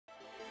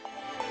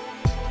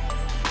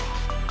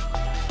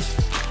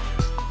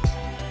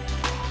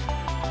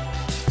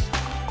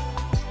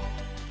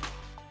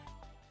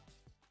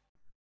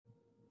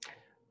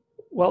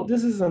Well,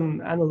 this is an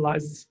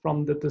analysis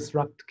from the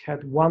Disrupt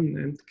CAT1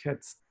 and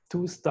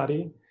CAT2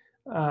 study,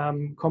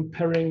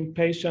 comparing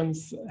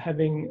patients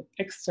having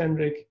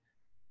eccentric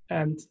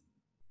and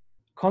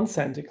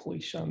concentric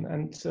lesion.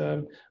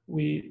 And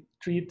we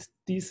treat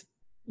these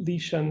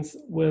lesions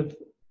with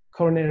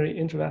coronary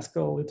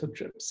intravascular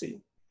lithotripsy.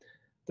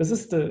 This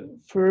is the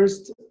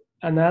first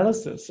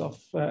analysis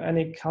of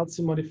any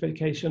calcium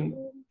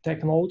modification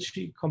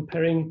technology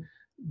comparing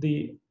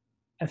the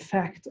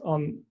effect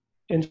on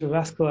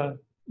intravascular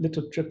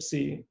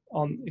lithotripsy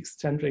on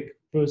eccentric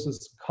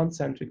versus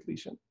concentric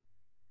lesion.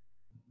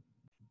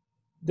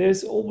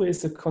 There's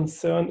always a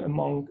concern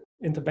among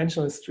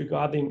interventionalists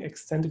regarding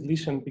eccentric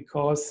lesion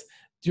because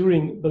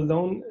during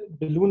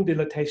balloon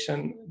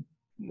dilatation,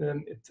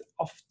 it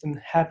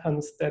often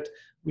happens that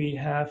we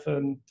have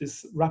a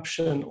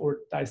disruption or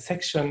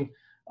dissection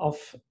of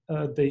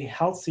the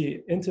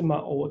healthy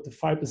intima or the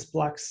fibrous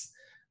plaques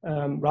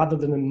rather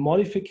than a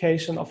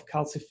modification of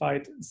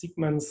calcified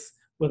segments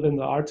within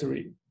the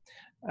artery.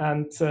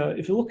 And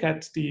if you look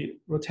at the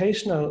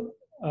rotational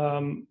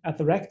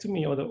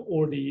atherectomy or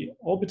the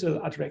orbital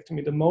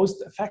atherectomy, the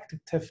most effective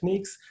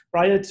techniques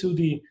prior to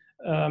the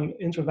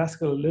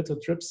intravascular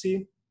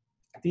lithotripsy,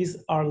 these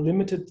are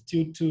limited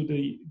due to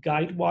the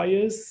guide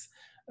wires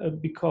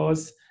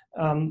because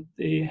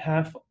they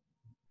have,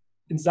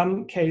 in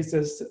some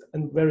cases, a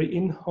very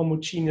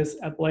inhomogeneous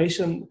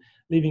ablation,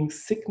 leaving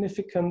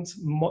significant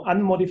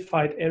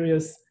unmodified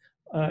areas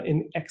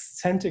in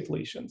eccentric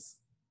lesions.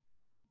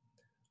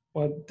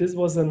 Well, this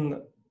was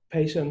a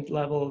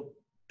patient-level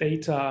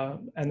data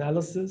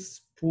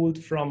analysis pooled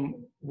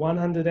from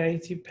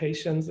 180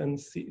 patients in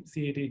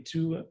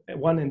CAD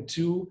 1 and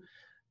 2,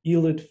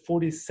 yielded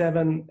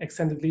 47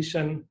 eccentric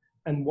lesions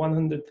and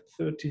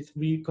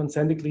 133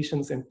 concentric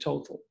lesions in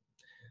total.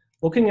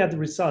 Looking at the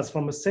results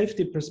from a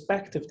safety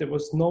perspective, there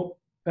was no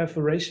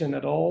perforation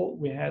at all.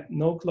 We had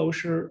no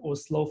closure or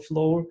slow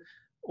flow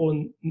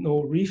or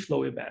no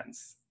reflow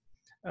events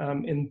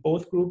in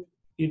both groups,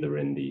 either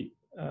in the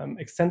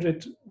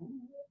eccentric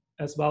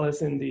as well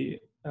as in the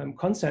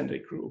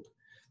concentric group.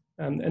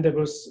 And there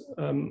was,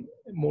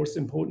 most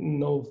important,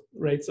 no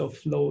rates of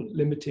flow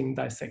limiting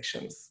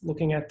dissections.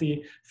 Looking at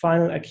the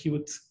final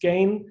acute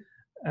gain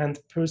and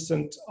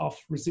percent of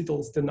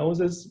residual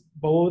stenosis,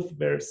 both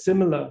were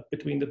similar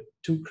between the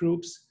two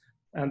groups,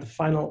 and the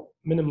final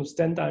minimum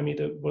stent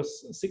diameter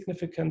was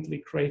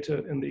significantly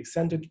greater in the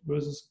eccentric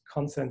versus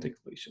concentric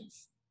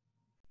lesions.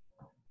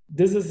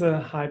 This is a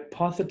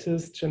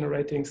hypothesis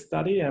generating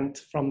study, and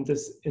from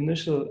this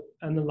initial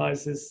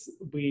analysis,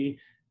 we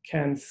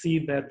can see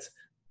that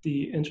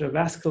the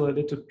intravascular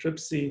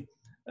lithotripsy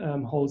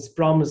holds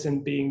promise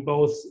in being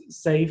both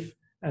safe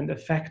and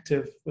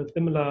effective with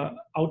similar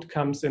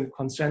outcomes in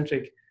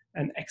concentric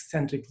and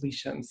eccentric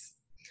lesions.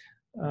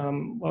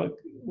 Well,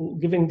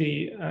 given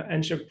the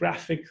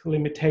angiographic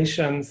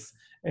limitations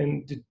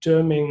in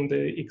determining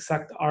the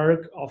exact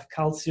arc of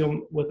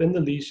calcium within the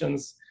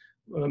lesions,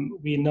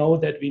 we know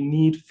that we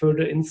need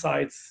further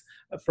insights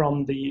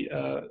from the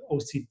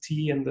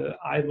OCT and the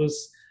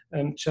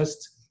IVUS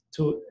just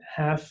to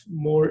have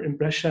more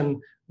impression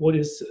what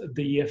is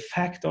the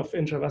effect of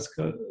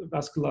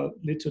intravascular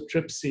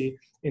lithotripsy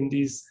in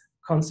these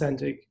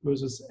concentric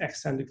versus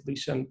eccentric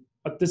lesion.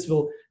 But this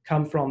will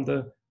come from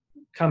the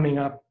coming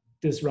up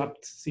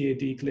Disrupt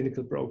CAD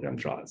clinical program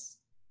trials.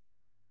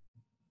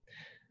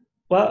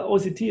 Well,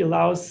 OCT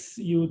allows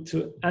you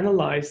to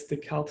analyze the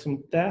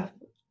calcium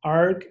depth,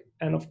 arc,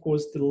 and of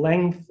course the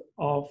length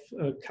of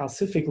a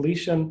calcific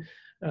lesion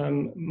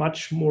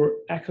much more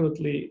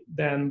accurately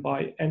than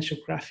by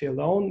angiography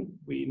alone.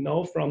 We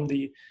know from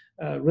the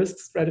risk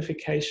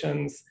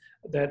stratifications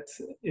that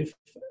if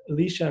a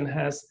lesion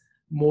has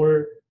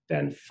more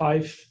than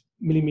 5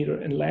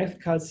 millimeter in length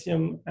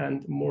calcium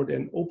and more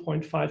than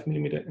 0.5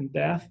 millimeter in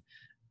depth,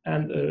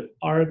 and an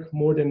arc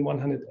more than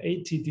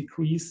 180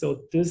 degrees.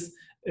 So this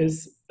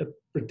is a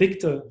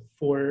predictor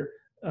for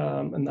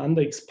an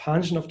under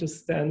expansion of the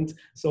stent.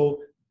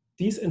 So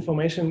this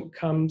information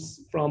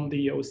comes from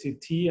the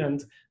OCT,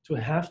 and to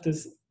have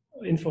this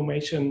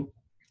information,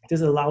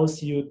 this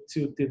allows you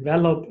to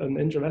develop an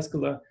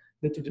intravascular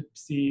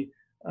lithotripsy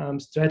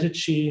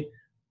strategy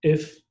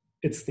if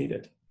it's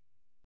needed.